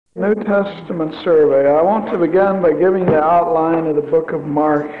New Testament survey. I want to begin by giving the outline of the book of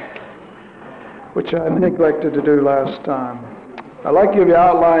Mark, which I neglected to do last time. I'd like to give you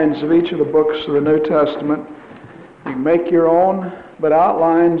outlines of each of the books of the New Testament. You can make your own, but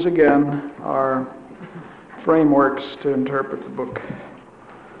outlines, again, are frameworks to interpret the book.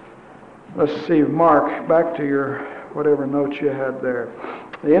 Let's see, Mark, back to your whatever notes you had there.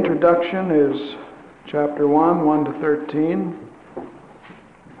 The introduction is chapter 1, 1 to 13.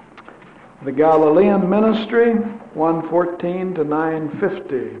 The Galilean ministry, 1:14 to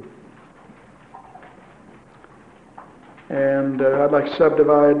 9:50. And I'd like to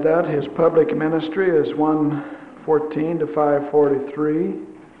subdivide that. His public ministry is 1:14 to 5:43.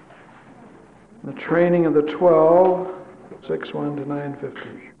 The training of the 12, 6:1 to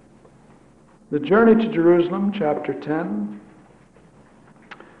 9:50. The journey to Jerusalem, chapter 10.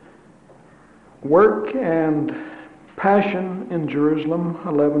 Work and passion in Jerusalem,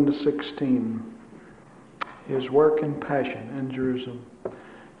 11 to 16. His work and passion in Jerusalem.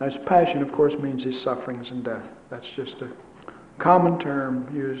 Now, his passion, of course, means his sufferings and death. That's just a common term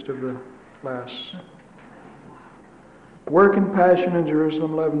used of the last. Work and passion in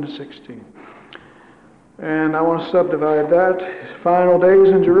Jerusalem, 11 to 16. And I want to subdivide that. Final days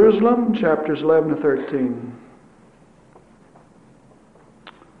in Jerusalem, chapters 11 to 13.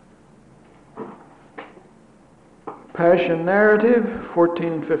 Passion narrative,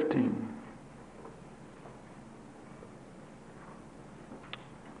 14 and 15.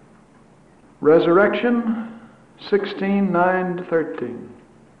 Resurrection, 16, 9 to 13.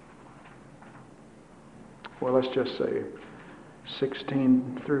 Well, let's just say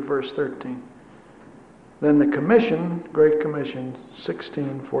 16 through verse 13. Then the commission, Great Commission,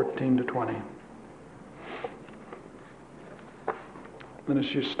 16, 14 to 20. And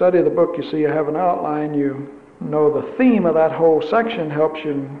as you study the book, you see you have an outline. You know the theme of that whole section helps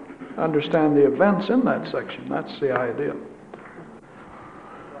you understand the events in that section. That's the idea.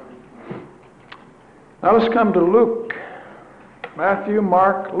 Now let's come to Luke. Matthew,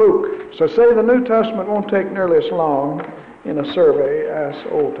 Mark, Luke. So say the New Testament won't take nearly as long in a survey as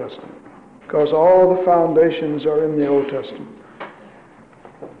Old Testament, because all the foundations are in the Old Testament.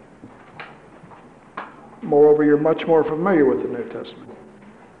 Moreover, you're much more familiar with the New Testament.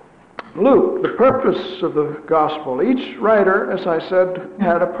 Luke, the purpose of the gospel. Each writer, as I said,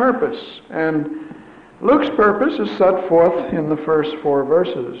 had a purpose. And Luke's purpose is set forth in the first 4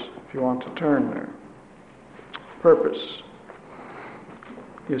 verses, if you want to turn there. Purpose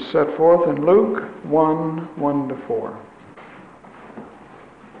is set forth in Luke 1, 1 to 4.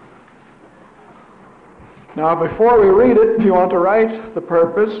 Now, before we read it, if you want to write the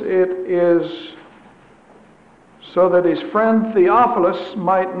purpose, it is so that his friend Theophilus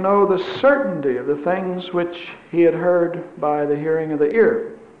might know the certainty of the things which he had heard by the hearing of the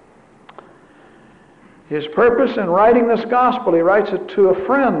ear. His purpose in writing this gospel, he writes it to a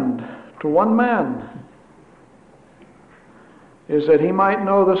friend, to one man, is that he might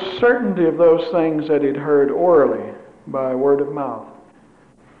know the certainty of those things that he'd heard orally by word of mouth.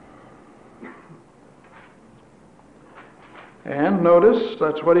 And notice,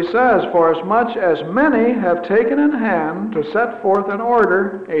 that's what he says, for as much as many have taken in hand to set forth in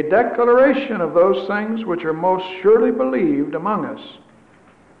order a declaration of those things which are most surely believed among us,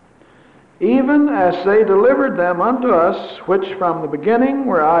 even as they delivered them unto us, which from the beginning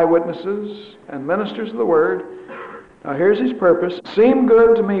were eyewitnesses and ministers of the word. Now here's his purpose. Seemed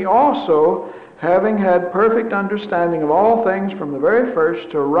good to me also, having had perfect understanding of all things from the very first,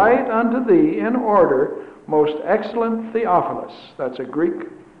 to write unto thee in order, most excellent Theophilus, that's a Greek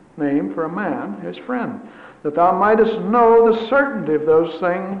name for a man, his friend, that thou mightest know the certainty of those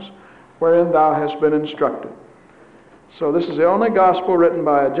things wherein thou hast been instructed. So this is the only gospel written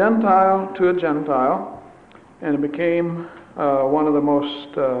by a Gentile to a Gentile, and it became one of the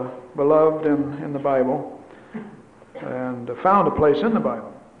most beloved in the Bible, and found a place in the Bible.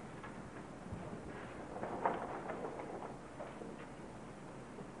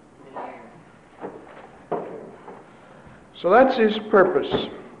 So that's his purpose.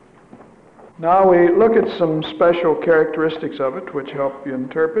 Now we look at some special characteristics of it which help you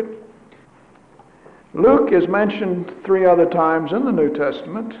interpret. Luke is mentioned 3 other times in the New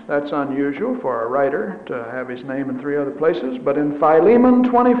Testament. That's unusual for a writer to have his name in 3 other places. But in Philemon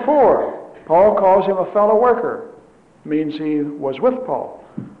 24, Paul calls him a fellow worker. It means he was with Paul.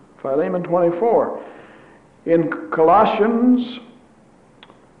 Philemon 24. In Colossians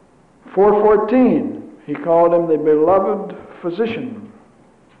 4:14, he called him the beloved physician.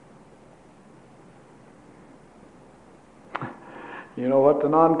 You know what the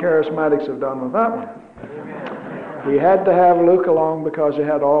non-charismatics have done with that one. He had to have Luke along because he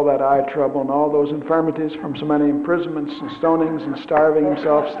had all that eye trouble and all those infirmities from so many imprisonments and stonings and starving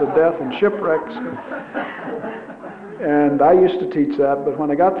himself to death and shipwrecks. And I used to teach that, but when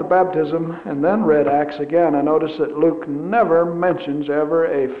I got the baptism and then read Acts again, I noticed that Luke never mentions ever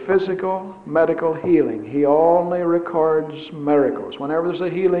a physical, medical healing. He only records miracles. Whenever there's a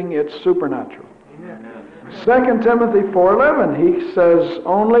healing, it's supernatural. 2 Timothy 4:11, he says,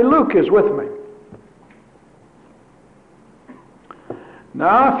 only Luke is with me.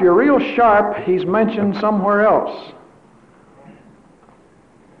 Now, if you're real sharp, he's mentioned somewhere else.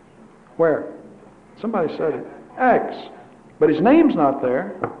 Where? Somebody said it. Acts. But his name's not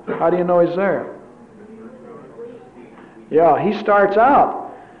there. How do you know he's there? Yeah, he starts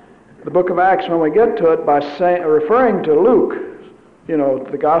out the book of Acts when we get to it by referring to Luke,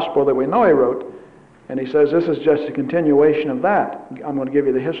 the gospel that we know he wrote. And he says this is just a continuation of that. I'm going to give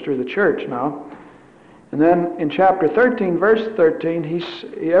you the history of the church now. And then in chapter 13, verse 13,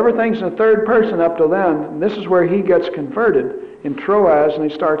 everything's in the third person up to then. And this is where he gets converted in Troas, and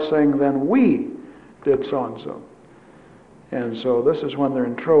he starts saying, then we did so-and-so. And so this is when they're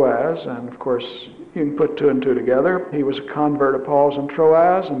in Troas, and of course you can put two and two together. He was a convert of Paul's in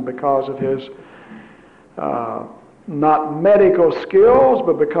Troas, and because of his not medical skills,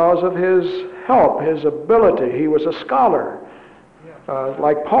 but because of his help, his ability, he was a scholar,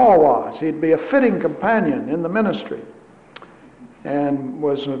 like Paul was. He'd be a fitting companion in the ministry, and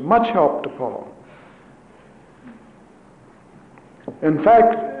was of much help to Paul. In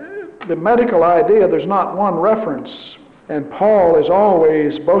fact, the medical idea, there's not one reference, and Paul is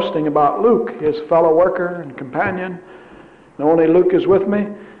always boasting about Luke, his fellow worker and companion. And only Luke is with me.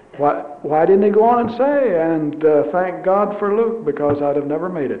 Why didn't he go on and say, and thank God for Luke, because I'd have never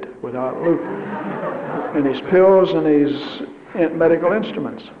made it without Luke and his pills and his medical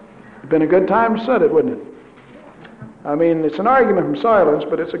instruments. It'd been a good time to said it, wouldn't it? I mean, it's an argument from silence,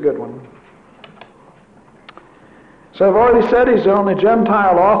 but it's a good one. So I've already said he's the only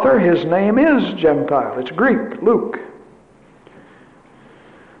Gentile author. His name is Gentile. It's Greek, Luke.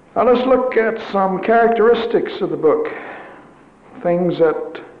 Now let's look at some characteristics of the book, things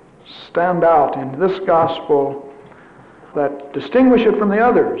that stand out in this gospel that distinguish it from the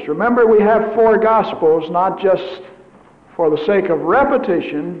others. Remember, we have 4 gospels, not just for the sake of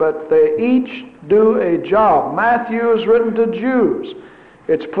repetition, but they each do a job. Matthew is written to Jews.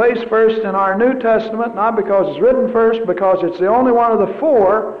 It's placed first in our New Testament, not because it's written first, because it's the only one of the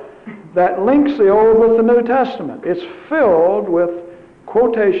 4 that links the Old with the New Testament. It's filled with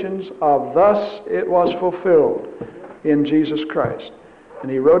quotations of thus it was fulfilled in Jesus Christ. And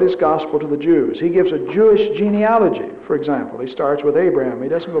he wrote his gospel to the Jews. He gives a Jewish genealogy, for example. He starts with Abraham. He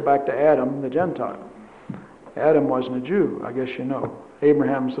doesn't go back to Adam, the Gentile. Adam wasn't a Jew, I guess you know.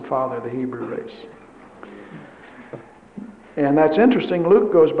 Abraham's the father of the Hebrew race. And that's interesting.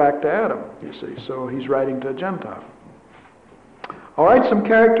 Luke goes back to Adam, you see. So he's writing to a Gentile. All right, some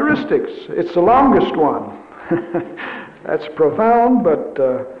characteristics. It's the longest one. That's profound, but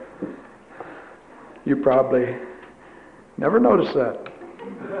you probably never noticed that.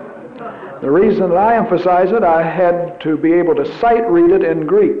 The reason that I emphasize it, I had to be able to sight read it in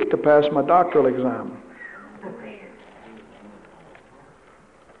Greek to pass my doctoral exam.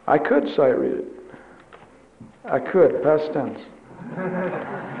 I could sight read it. I could, past tense.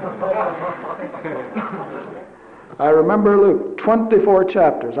 I remember Luke, 24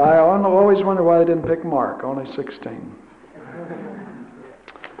 chapters. I always wonder why they didn't pick Mark, only 16.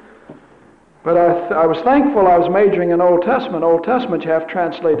 But I was thankful I was majoring in Old Testament. Old Testament, you have to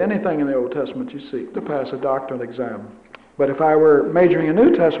translate anything in the Old Testament you seek to pass a doctoral exam. But if I were majoring in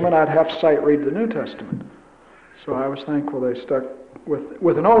New Testament, I'd have to sight read the New Testament. So I was thankful they stuck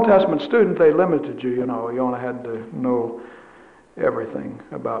with an Old Testament student. They limited you, you know. You only had to know everything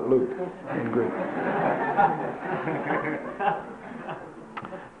about Luke in Greek.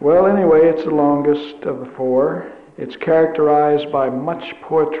 Well, anyway, it's the longest of the 4. It's characterized by much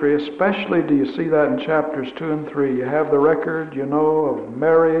poetry, especially, do you see that in chapters 2 and 3? You have the record, you know, of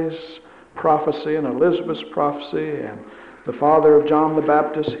Mary's prophecy and Elizabeth's prophecy and the father of John the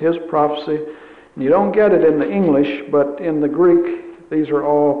Baptist, his prophecy. And you don't get it in the English, but in the Greek, these are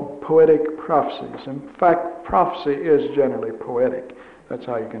all poetic prophecies. In fact, prophecy is generally poetic. That's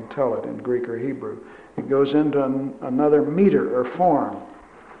how you can tell it in Greek or Hebrew. It goes into another meter or form.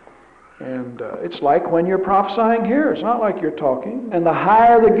 And it's like when you're prophesying here. It's not like you're talking. And the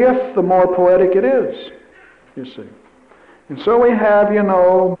higher the gift, the more poetic it is, you see. And so we have, you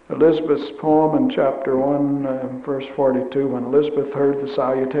know, Elizabeth's poem in chapter 1, verse 42. When Elizabeth heard the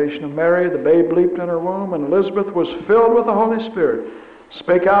salutation of Mary, the babe leaped in her womb, and Elizabeth was filled with the Holy Spirit.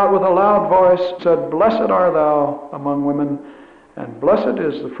 spake out with a loud voice, said, Blessed art thou among women, and blessed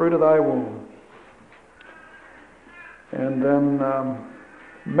is the fruit of thy womb. And then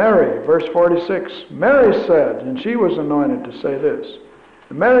Mary, verse 46, Mary said, and she was anointed to say this,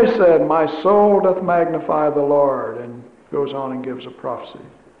 Mary said, My soul doth magnify the Lord, and goes on and gives a prophecy.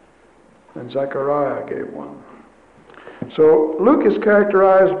 And Zechariah gave one. So Luke is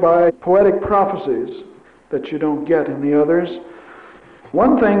characterized by poetic prophecies that you don't get in the others.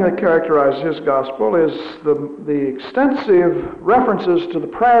 One thing that characterizes his gospel is the extensive references to the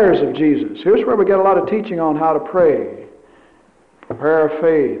prayers of Jesus. Here's where we get a lot of teaching on how to pray, prayer of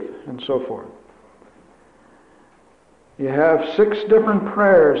faith, and so forth. You have 6 different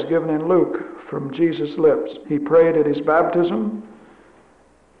prayers given in Luke from Jesus' lips. He prayed at his baptism,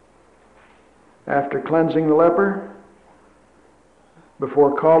 after cleansing the leper,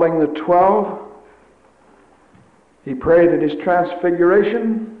 before calling the 12. He prayed at his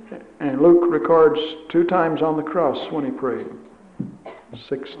transfiguration, and Luke records 2 times on the cross when he prayed.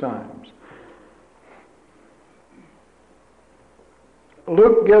 6 times.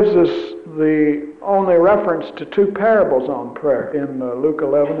 Luke gives us the only reference to 2 parables on prayer in Luke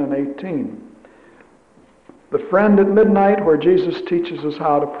 11 and 18. The friend at midnight, where Jesus teaches us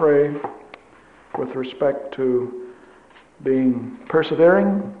how to pray with respect to being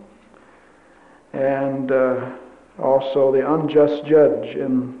persevering, and also the unjust judge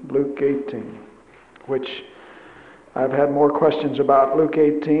in Luke 18, which I've had more questions about Luke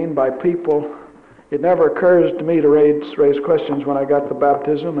 18 by people. It never occurs to me to raise questions when I got the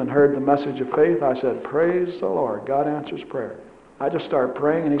baptism and heard the message of faith. I said, Praise the Lord, God answers prayer. I just started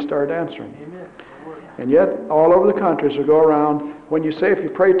praying and he started answering. Amen. And yet, all over the countries we go around, when you say if you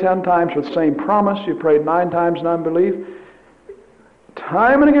pray 10 times with the same promise, you prayed 9 times in unbelief,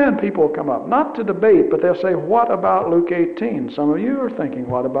 time and again people will come up, not to debate, but they'll say, what about Luke 18? Some of you are thinking,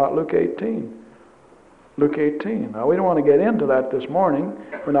 what about Luke 18? Luke 18. Now, we don't want to get into that this morning.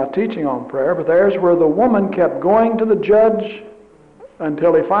 We're not teaching on prayer, but there's where the woman kept going to the judge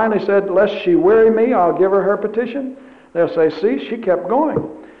until he finally said, lest she weary me, I'll give her her petition. They'll say, see, she kept going.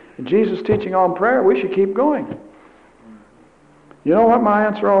 And Jesus teaching on prayer, we should keep going. You know what my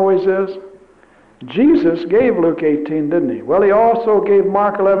answer always is? Jesus gave Luke 18, didn't he? Well, he also gave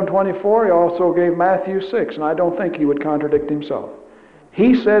Mark 11:24. He also gave Matthew 6, and I don't think he would contradict himself.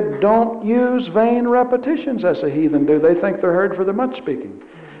 He said, don't use vain repetitions as the heathen do. They think they're heard for their much speaking.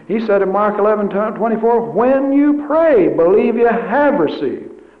 He said in Mark 11:24, when you pray, believe you have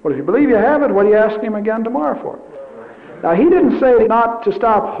received. Well, if you believe you have it, what are you asking him again tomorrow for? Now, he didn't say not to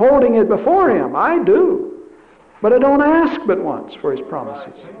stop holding it before him. I do. But I don't ask but once for his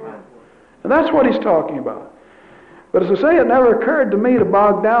promises. And that's what he's talking about. But as I say, it never occurred to me to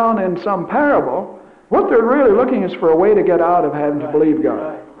bog down in some parable. What they're really looking is for a way to get out of having to believe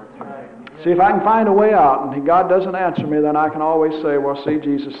God. See, if I can find a way out and God doesn't answer me, then I can always say, well, see,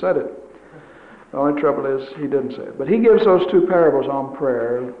 Jesus said it. The only trouble is he didn't say it. But he gives those 2 parables on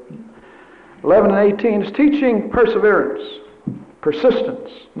prayer. 11 and 18 is teaching perseverance, persistence,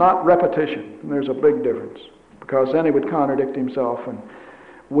 not repetition. And there's a big difference, because then he would contradict himself. And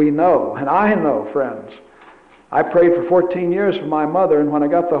we know, and I know, friends, I prayed for 14 years for my mother, and when I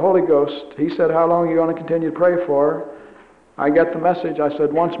got the Holy Ghost, he said, how long are you going to continue to pray for? I got the message. I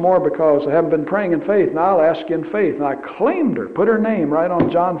said, once more, because I haven't been praying in faith. Now I'll ask you in faith. And I claimed her, put her name right on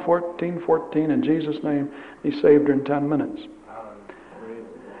John 14:14 in Jesus' name. He saved her in 10 minutes.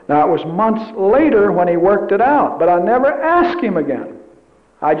 Now, it was months later when he worked it out, but I never asked him again.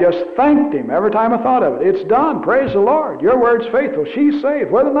 I just thanked him every time I thought of it. It's done. Praise the Lord. Your word's faithful. She's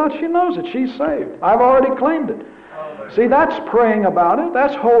saved. Whether or not she knows it, she's saved. I've already claimed it. See, that's praying about it.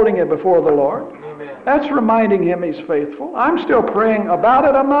 That's holding it before the Lord. That's reminding him he's faithful. I'm still praying about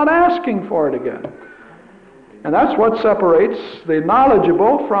it. I'm not asking for it again. And that's what separates the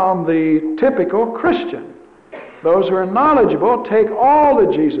knowledgeable from the typical Christian. Those who are knowledgeable take all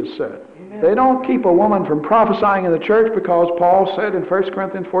that Jesus said. They don't keep a woman from prophesying in the church because Paul said in 1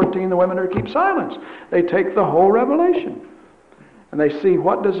 Corinthians 14 the women are to keep silence. They take the whole revelation. And they see,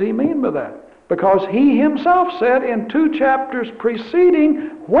 what does he mean by that? Because he himself said in 2 chapters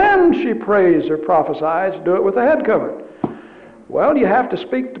preceding, when she prays or prophesies, do it with the head covered. Well, you have to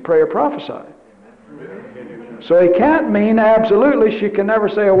speak to pray or prophesy. So he can't mean absolutely she can never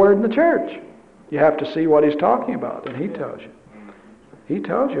say a word in the church. You have to see what he's talking about, and he tells you. He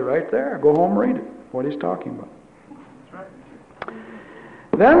tells you right there. Go home and read it, what he's talking about.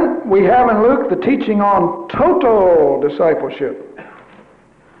 Then we have in Luke the teaching on total discipleship.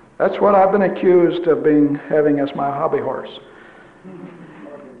 That's what I've been accused of having as my hobby horse.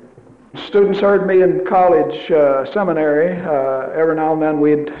 Students heard me in college seminary. Every now and then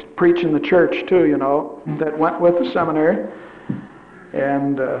we'd preach in the church too, that went with the seminary.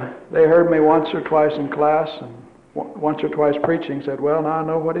 And they heard me once or twice in class and once or twice preaching, said, well, now I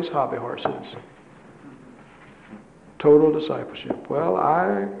know what his hobby horse is. Total discipleship. Well,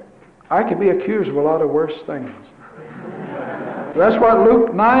 I could be accused of a lot of worse things. That's what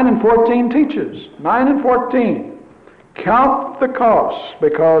Luke 9 and 14 teaches. 9 and 14. Count the cost,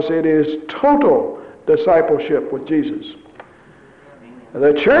 because it is total discipleship with Jesus.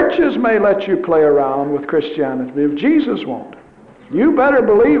 The churches may let you play around with Christianity, but Jesus won't. You better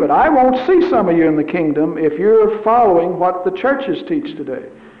believe it. I won't see some of you in the kingdom if you're following what the churches teach today.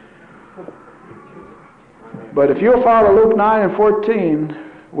 But if you'll follow Luke 9 and 14,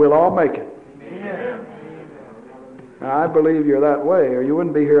 we'll all make it. Now, I believe you're that way, or you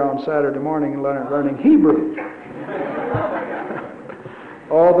wouldn't be here on Saturday morning learning Hebrew.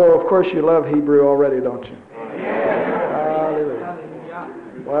 Although, of course, you love Hebrew already, don't you? Hallelujah.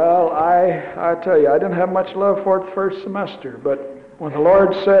 Well, I tell you, I didn't have much love for it the first semester, but when the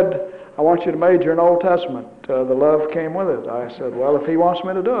Lord said, I want you to major in Old Testament, the love came with it. I said, well, if He wants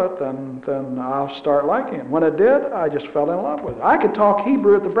me to do it, then I'll start liking it. When it did, I just fell in love with it. I could talk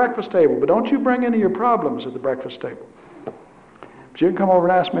Hebrew at the breakfast table, but don't you bring any of your problems at the breakfast table. But you can come over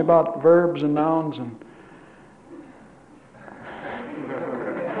and ask me about verbs and nouns and...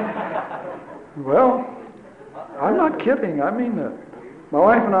 Well, I'm not kidding. I mean that. My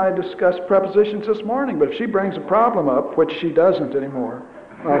wife and I discussed prepositions this morning, but if she brings a problem up, which she doesn't anymore,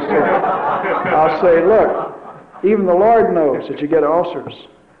 I'll say, look, even the Lord knows that you get ulcers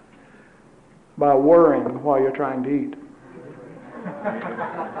by worrying while you're trying to eat.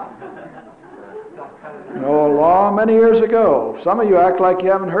 Many years ago, some of you act like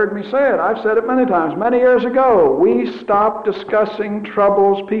you haven't heard me say it. I've said it many times. Many years ago, we stopped discussing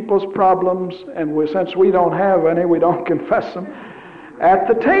troubles, people's problems, and since we don't have any, we don't confess them, at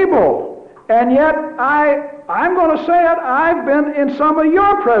the table. And yet, I'm going to say it, I've been in some of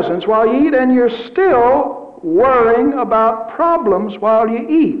your presence while you eat, and you're still worrying about problems while you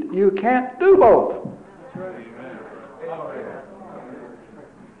eat. You can't do both.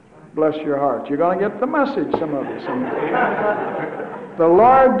 Bless your heart. You're going to get the message, some of you. The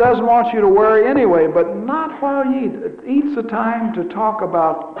Lord doesn't want you to worry anyway, but not while you eat. Eat's the time to talk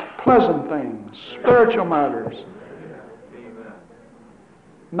about pleasant things, spiritual matters.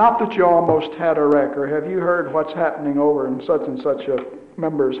 Not that you almost had a wreck, or have you heard what's happening over in such and such a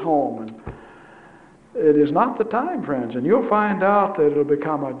member's home. And it is not the time, friends, and you'll find out that it'll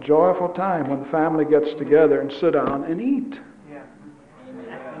become a joyful time when the family gets together and sit down and eat.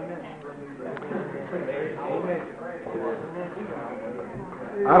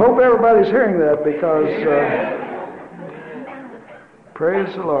 I hope everybody's hearing that, because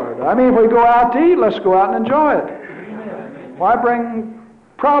praise the Lord. I mean, if we go out to eat, let's go out and enjoy it. Why bring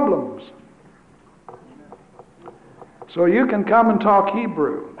problems? So you can come and talk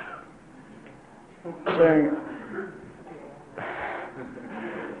Hebrew, saying,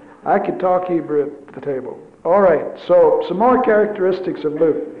 I could talk Hebrew at the table. All right, so some more characteristics of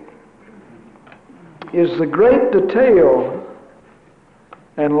Luke is the great detail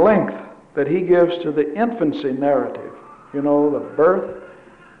and length that he gives to the infancy narrative. You know, the birth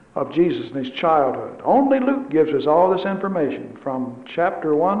of Jesus and his childhood. Only Luke gives us all this information from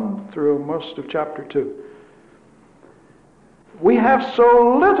chapter 1 through most of chapter 2. We have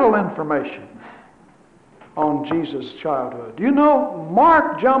so little information on Jesus' childhood. You know,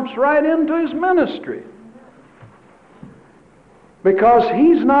 Mark jumps right into his ministry because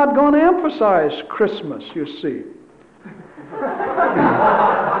he's not going to emphasize Christmas, you see.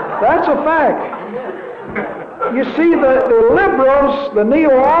 That's a fact. You see, the liberals, the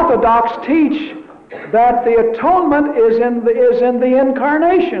neo-orthodox teach that the atonement is in the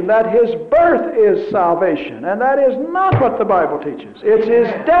incarnation, that his birth is salvation, and that is not what the Bible teaches. It's his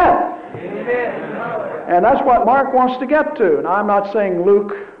death. And that's what Mark wants to get to. And I'm not saying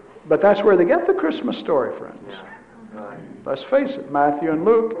Luke, but that's where they get the Christmas story, friends. Let's face it, Matthew and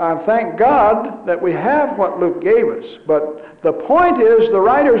Luke. I thank God that we have what Luke gave us. But the point is, the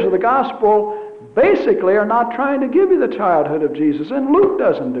writers of the gospel basically are not trying to give you the childhood of Jesus. And Luke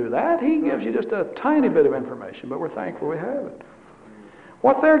doesn't do that. He gives you just a tiny bit of information, but we're thankful we have it.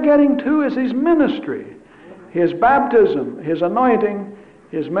 What they're getting to is his ministry, his baptism, his anointing,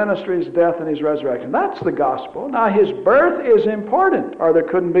 his ministry, his death, and his resurrection. That's the gospel. Now, his birth is important, or there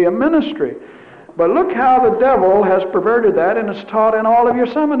couldn't be a ministry. But look how the devil has perverted that, and it's taught in all of your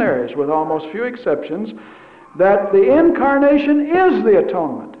seminaries, with almost few exceptions, that the incarnation is the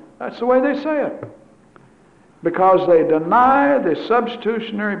atonement. That's the way they say it. because they deny the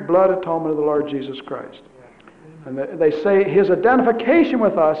substitutionary blood atonement of the Lord Jesus Christ. And they say his identification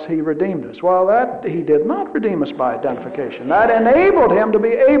with us, he redeemed us. Well, that he did not redeem us by identification. That enabled him to be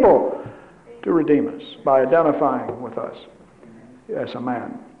able to redeem us by identifying with us as a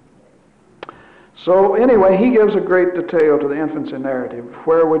man. So anyway, he gives a great detail to the infancy narrative.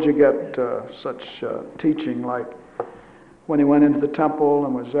 Where would you get such teaching like when he went into the temple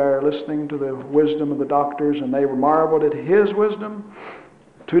and was there listening to the wisdom of the doctors, and they marveled at his wisdom?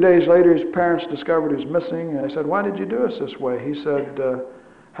 2 days later, his parents discovered he was missing, and they said, "Why did you do us this way?" He said,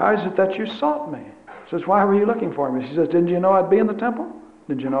 "How is it that you sought me?" He says, "Why were you looking for me?" He says, "Didn't you know I'd be in the temple?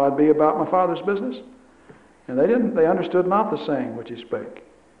 Did you know I'd be about my Father's business?" And they didn't. They understood not the saying which he spake.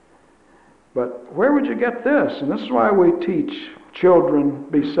 But where would you get this? And this is why we teach children,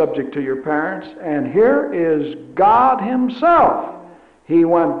 be subject to your parents. And here is God himself. He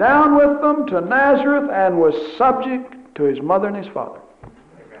went down with them to Nazareth and was subject to his mother and his father.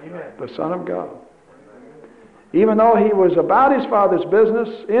 Amen. The Son of God. Even though he was about his Father's business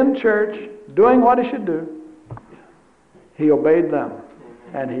in church, doing what he should do, he obeyed them.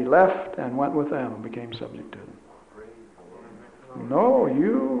 And he left and went with them and became subject to them. No,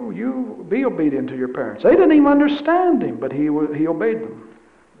 you be obedient to your parents. They didn't even understand him, but he obeyed them.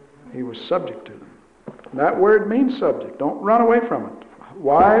 He was subject to them. That word means subject. Don't run away from it.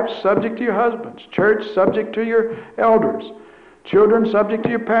 Wives, subject to your husbands. Church, subject to your elders. Children, subject to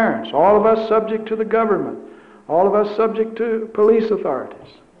your parents. All of us subject to the government. All of us subject to police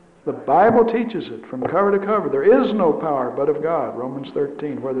authorities. The Bible teaches it from cover to cover. There is no power but of God, Romans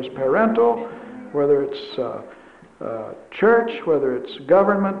 13. Whether it's parental, whether it's church, whether it's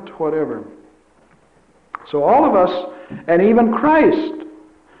government, whatever. So all of us, and even Christ,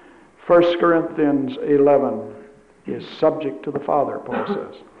 1 Corinthians 11, is subject to the Father, Paul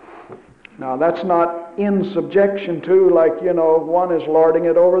says. Now that's not in subjection to, like, one is lording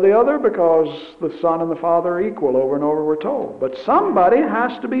it over the other, because the Son and the Father are equal over and over, we're told. But somebody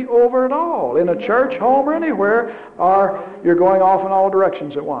has to be over it all, in a church, home, or anywhere, or you're going off in all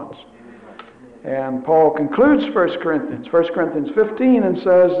directions at once. And Paul concludes 1 Corinthians 15, and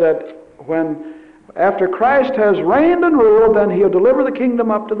says that after Christ has reigned and ruled, then he'll deliver the kingdom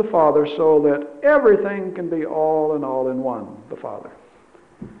up to the Father, so that everything can be all in one, the Father.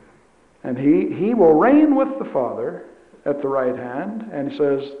 And he will reign with the Father at the right hand, and he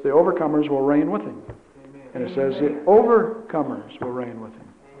says the overcomers will reign with him. And it says the overcomers will reign with him.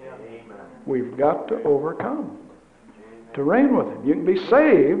 We've got to overcome to reign with him. You can be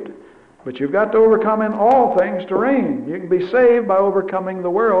saved, but you've got to overcome in all things to reign. You can be saved by overcoming the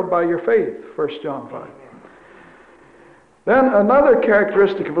world by your faith, 1 John 5. Then another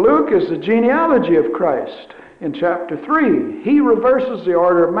characteristic of Luke is the genealogy of Christ. In chapter 3, he reverses the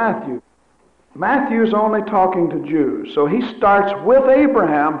order of Matthew. Matthew's only talking to Jews, so he starts with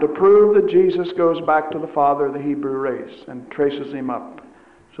Abraham to prove that Jesus goes back to the father of the Hebrew race and traces him up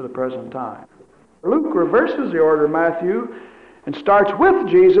to the present time. Luke reverses the order of Matthew and starts with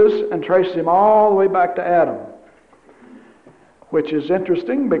Jesus and traces him all the way back to Adam, which is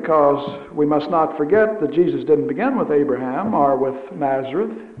interesting because we must not forget that Jesus didn't begin with Abraham or with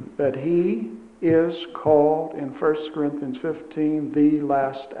Nazareth, that he is called in 1 Corinthians 15 the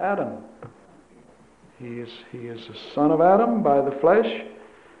last Adam. He is the son of Adam by the flesh,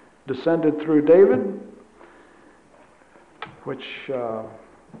 descended through David, which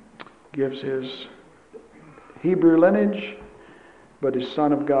gives his Hebrew lineage, but is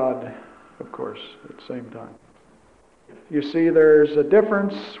son of God, of course, at the same time. You see, there's a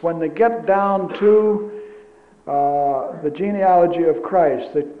difference when they get down to the genealogy of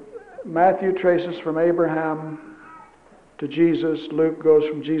Christ. That Matthew traces from Abraham to Jesus. Luke goes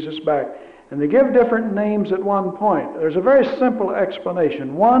from Jesus back. And they give different names at one point. There's a very simple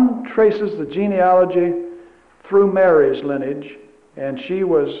explanation. One traces the genealogy through Mary's lineage, and she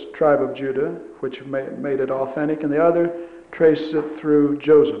was tribe of Judah, which made it authentic, and the other traces it through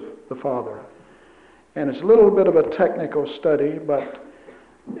Joseph, the father. And it's a little bit of a technical study, but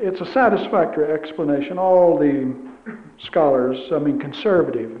it's a satisfactory explanation. All the scholars,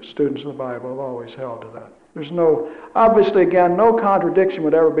 conservative students of the Bible, have always held to that. There's obviously again, no contradiction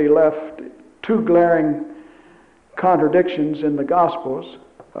would ever be left, two glaring contradictions in the Gospels.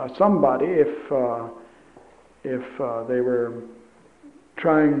 Somebody, if they were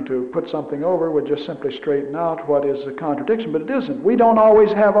trying to put something over, would just simply straighten out what is the contradiction, but it isn't. We don't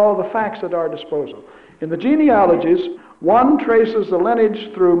always have all the facts at our disposal. In the genealogies, one traces the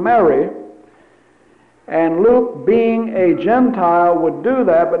lineage through Mary, and Luke, being a Gentile, would do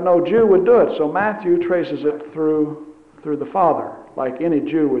that, but no Jew would do it. So Matthew traces it through the father, like any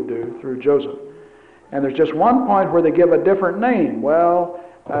Jew would do, through Joseph. And there's just one point where they give a different name. Well,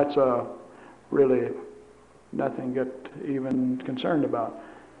 that's really nothing to get even concerned about.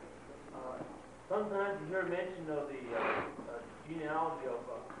 Sometimes you hear mention of the genealogy of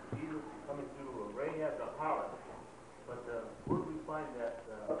Jesus coming through Rahab the harlot, but where do we find that?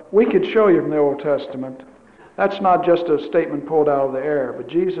 We could show you from the Old Testament. That's not just a statement pulled out of the air, but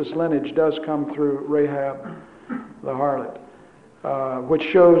Jesus' lineage does come through Rahab the harlot, which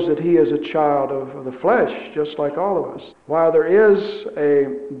shows that he is a child of the flesh, just like all of us. While there is a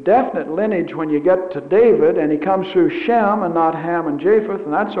definite lineage when you get to David, and he comes through Shem and not Ham and Japheth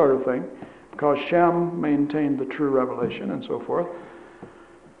and that sort of thing, because Shem maintained the true revelation and so forth.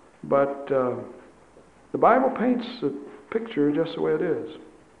 But the Bible paints the picture just the way it is.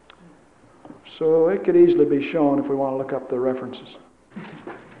 So it could easily be shown if we want to look up the references.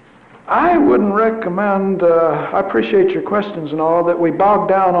 I wouldn't recommend, I appreciate your questions and all, that we bog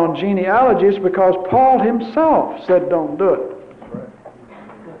down on genealogies, because Paul himself said don't do it.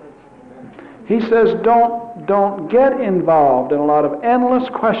 He says don't get involved in a lot of endless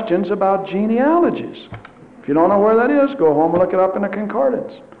questions about genealogies. If you don't know where that is, go home and look it up in a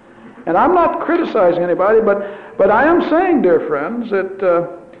concordance. And I'm not criticizing anybody, but I am saying, dear friends,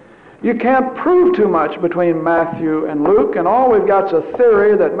 that you can't prove too much between Matthew and Luke, and all we've got is a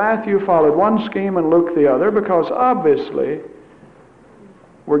theory that Matthew followed one scheme and Luke the other, because obviously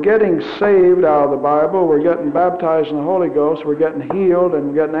we're getting saved out of the Bible, we're getting baptized in the Holy Ghost, we're getting healed, and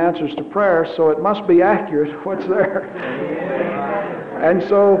we're getting answers to prayer, so it must be accurate what's there. And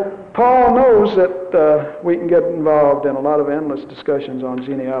so Paul knows that we can get involved in a lot of endless discussions on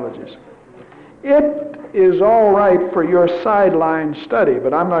genealogies. It is all right for your sideline study,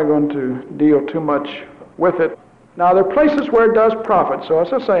 but I'm not going to deal too much with it. Now, there are places where it does profit, so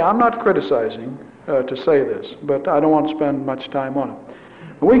as I say, I'm not criticizing to say this, but I don't want to spend much time on it.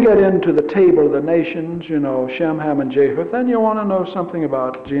 When we get into the table of the nations, Shem, Ham, and Japheth, then you want to know something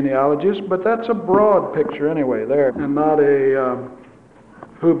about genealogies, but that's a broad picture anyway there, and not a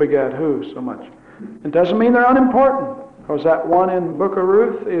who begat who so much. It doesn't mean they're unimportant, because that one in Book of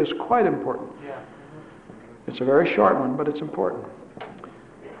Ruth is quite important. It's a very short one, but it's important.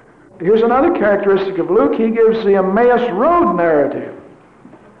 Here's another characteristic of Luke. He gives the Emmaus Road narrative.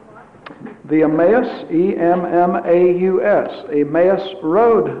 The Emmaus, E-M-M-A-U-S, Emmaus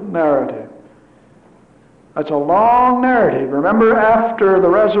Road narrative. That's a long narrative. Remember, after the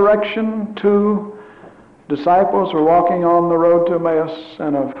resurrection, 2 disciples were walking on the road to Emmaus,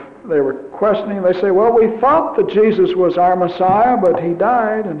 and they were questioning. They say, well, we thought that Jesus was our Messiah, but he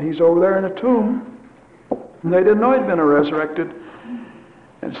died, and he's over there in a tomb. And they didn't know he'd been resurrected.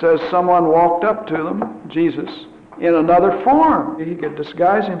 It says someone walked up to them, Jesus, in another form. He could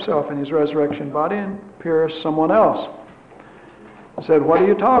disguise himself in his resurrection body and appear as someone else. He said, what are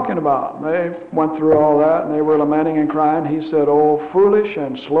you talking about? And they went through all that, and they were lamenting and crying. He said, oh, foolish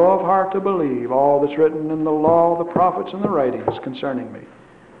and slow of heart to believe all that's written in the law, the prophets, and the writings concerning me.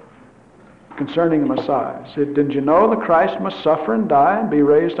 Concerning the Messiah. He said, didn't you know the Christ must suffer and die and be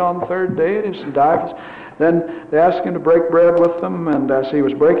raised on the third day? It is to die. Then they asked him to break bread with them, and as he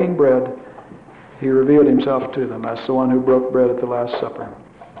was breaking bread, he revealed himself to them as the one who broke bread at the Last Supper.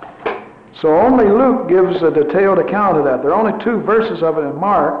 So only Luke gives a detailed account of that. There are only 2 verses of it in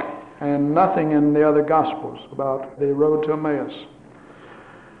Mark, and nothing in the other Gospels about the road to Emmaus.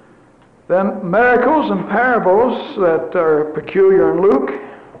 Then miracles and parables that are peculiar in Luke.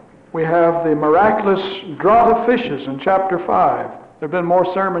 We have the miraculous draught of fishes in chapter 5. There have been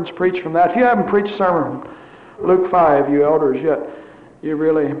more sermons preached from that. If you haven't preached a sermon from Luke 5, you elders, yet, you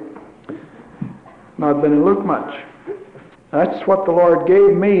really not been in Luke much. That's what the Lord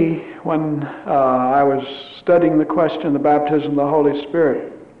gave me when I was studying the question of the baptism of the Holy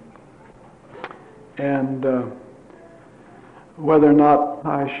Spirit. And whether or not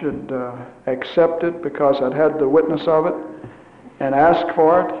I should accept it because I'd had the witness of it and ask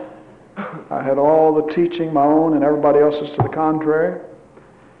for it. I had all the teaching, my own and everybody else's to the contrary.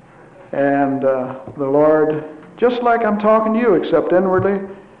 And the Lord, just like I'm talking to you, except inwardly,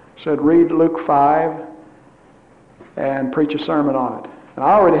 said, read Luke 5 and preach a sermon on it. And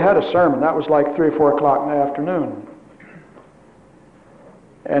I already had a sermon. That was like 3 or 4 o'clock in the afternoon.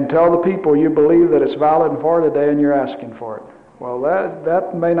 And tell the people you believe that it's valid and for today and you're asking for it. Well,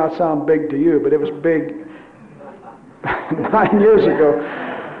 that may not sound big to you, but it was big 9 years ago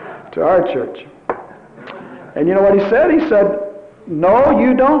to our church. And you know what he said? He said, no,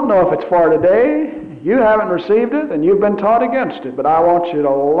 you don't know if it's for today. You haven't received it, and you've been taught against it. But I want you to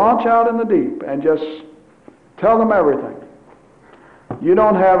launch out in the deep and just tell them everything. You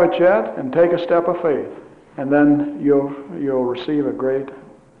don't have it yet, and take a step of faith. And then you'll receive a great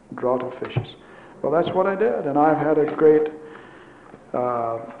draught of fishes. Well, that's what I did, and I've had a great,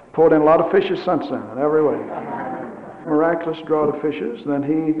 pulled in a lot of fishes since then, in every way. Miraculous draught of fishes. Then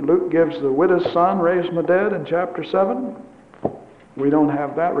Luke gives the widow's son raised from the dead in chapter 7. We don't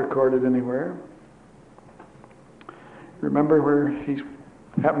have that recorded anywhere. Remember where he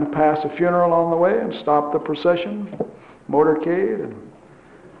happened to pass a funeral on the way and stopped the procession, motorcade, and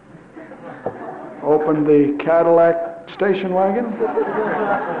opened the Cadillac station wagon,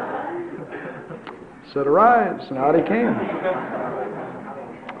 said, "Arise," and out he came.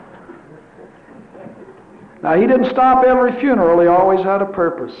 Now, he didn't stop every funeral. He always had a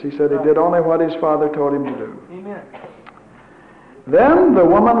purpose. He said he did only what his Father told him to do. Amen. Then the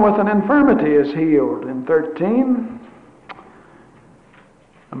woman with an infirmity is healed in 13.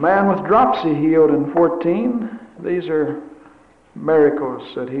 A man with dropsy healed in 14. These are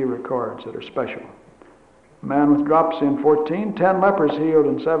miracles that he records that are special. A man with dropsy in 14. 10 lepers healed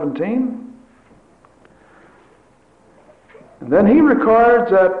in 17. And then he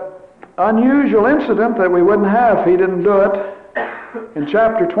records that unusual incident that we wouldn't have if he didn't do it in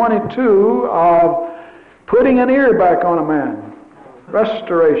chapter 22 of putting an ear back on a man.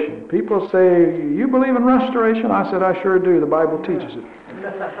 Restoration. People say, "You believe in restoration?" I said, "I sure do. The Bible teaches it."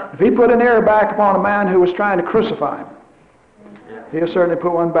 If he put an ear back upon a man who was trying to crucify him, he'll certainly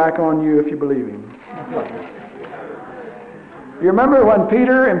put one back on you if you believe him. You remember when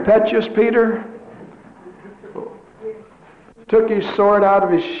Peter, impetuous Peter, took his sword out of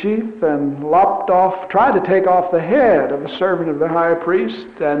his sheath and tried to take off the head of the servant of the high priest,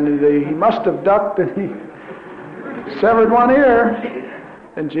 and he must have ducked and he severed one ear,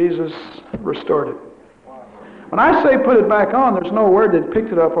 and Jesus restored it. When I say put it back on, there's no word that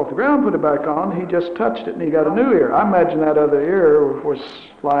picked it up off the ground, put it back on. He just touched it and he got a new ear. I imagine that other ear was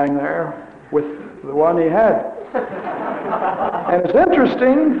lying there with the one he had. And it's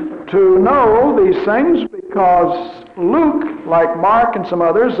interesting to know these things because Luke, like Mark and some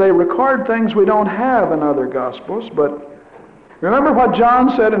others, they record things we don't have in other Gospels. But remember what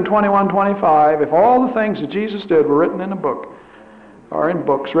John said in 21:25, if all the things that Jesus did were written in a book, or in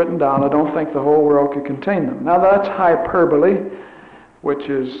books written down, I don't think the whole world could contain them. Now that's hyperbole, which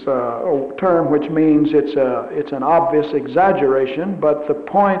is a term which means it's an obvious exaggeration, but the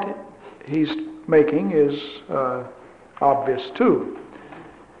point he's making is obvious too.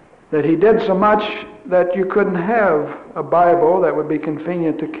 That he did so much that you couldn't have a Bible that would be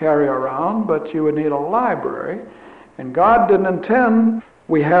convenient to carry around, but you would need a library. And God didn't intend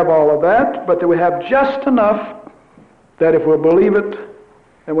we have all of that, but that we have just enough that if we'll believe it,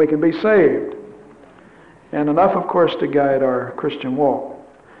 then we can be saved. And enough, of course, to guide our Christian walk.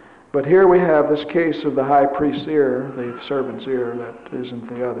 But here we have this case of the high priest's ear, the servant's ear, that isn't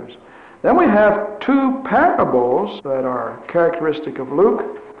the others. Then we have 2 parables that are characteristic of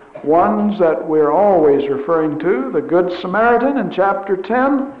Luke, ones that we're always referring to, the Good Samaritan in chapter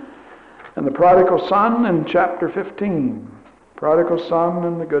 10, and the prodigal son in chapter 15. Prodigal son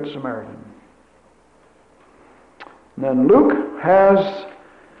and the Good Samaritan. And then Luke has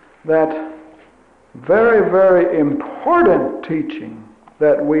that very, very important teaching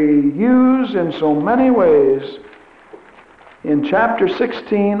that we use in so many ways in chapter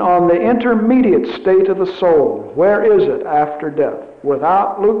 16 on the intermediate state of the soul. Where is it after death?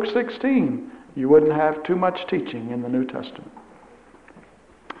 Without Luke 16, you wouldn't have too much teaching in the New Testament.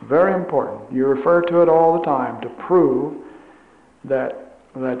 Very important. You refer to it all the time to prove that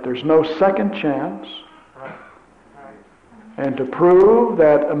there's no second chance, and to prove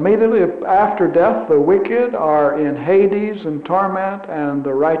that immediately after death the wicked are in Hades and torment and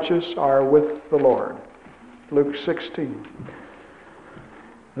the righteous are with the Lord. Luke 16.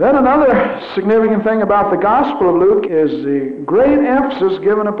 Then another significant thing about the Gospel of Luke is the great emphasis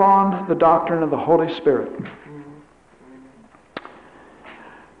given upon the doctrine of the Holy Spirit.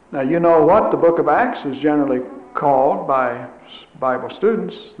 Now you know what the book of Acts is generally called by Bible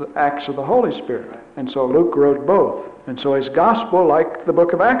students, the Acts of the Holy Spirit. And so Luke wrote both. And so his Gospel, like the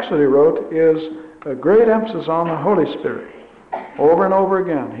book of Acts that he wrote, is a great emphasis on the Holy Spirit. Over and over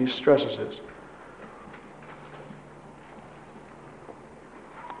again he stresses this.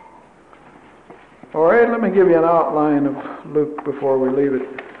 All right, let me give you an outline of Luke before we leave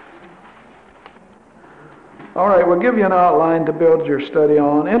it. All right, we'll give you an outline to build your study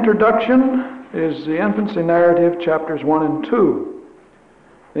on. Introduction is the infancy narrative, chapters 1 and 2.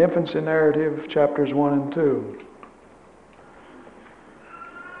 The infancy narrative, chapters 1 and 2.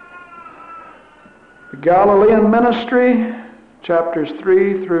 The Galilean ministry, chapters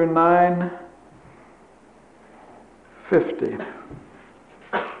 3 through 9:50.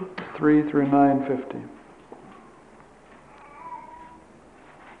 3 through 9:50.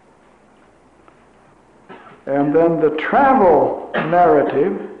 And then the travel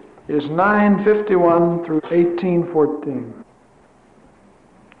narrative is 951 through 1814.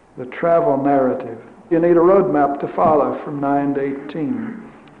 The travel narrative. You need a road map to follow from 9 to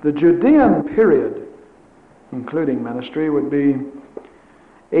 18. The Judean period, including ministry, would be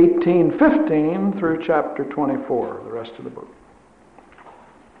 1815 through chapter 24, the rest of the book.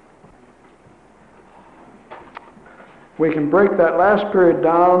 We can break that last period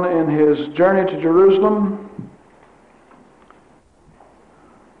down in his journey to Jerusalem.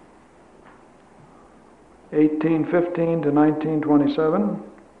 (1815 to 1927).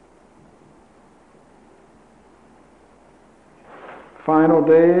 Final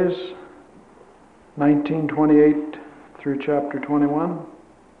days, 1928 through chapter 21.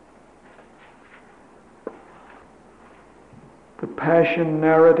 The Passion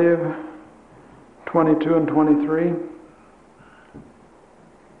narrative, 22 and 23.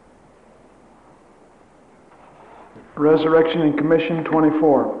 Resurrection and Commission,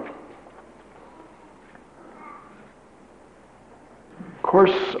 24. Of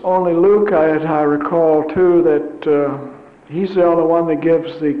course, only Luke, I recall too, that he's the only one that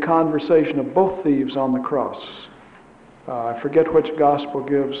gives the conversation of both thieves on the cross. I forget which gospel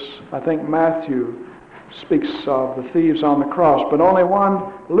gives. I think Matthew speaks of the thieves on the cross, but only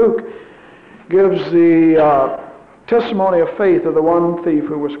one, Luke, gives the testimony of faith of the one thief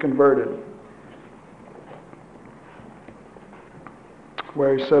who was converted,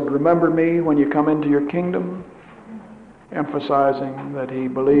 where he said, "Remember me when you come into your kingdom," emphasizing that he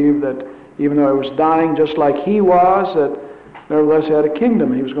believed that even though he was dying just like he was, that nevertheless he had a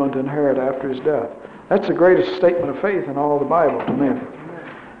kingdom he was going to inherit after his death. That's the greatest statement of faith in all the Bible to me.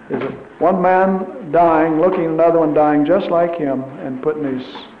 Is it one man dying, looking at another one dying just like him, and putting his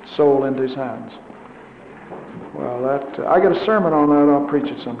soul into his hands. Well, I got a sermon on that. I'll preach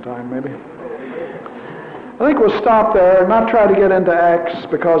it sometime, maybe. I think we'll stop there and not try to get into Acts,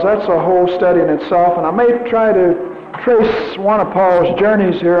 because that's a whole study in itself, and I may try to trace one of Paul's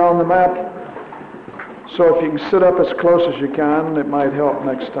journeys here on the map. So if you can sit up as close as you can, it might help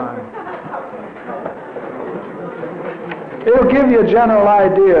next time. It'll give you a general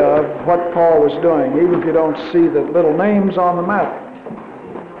idea of what Paul was doing, even if you don't see the little names on the map.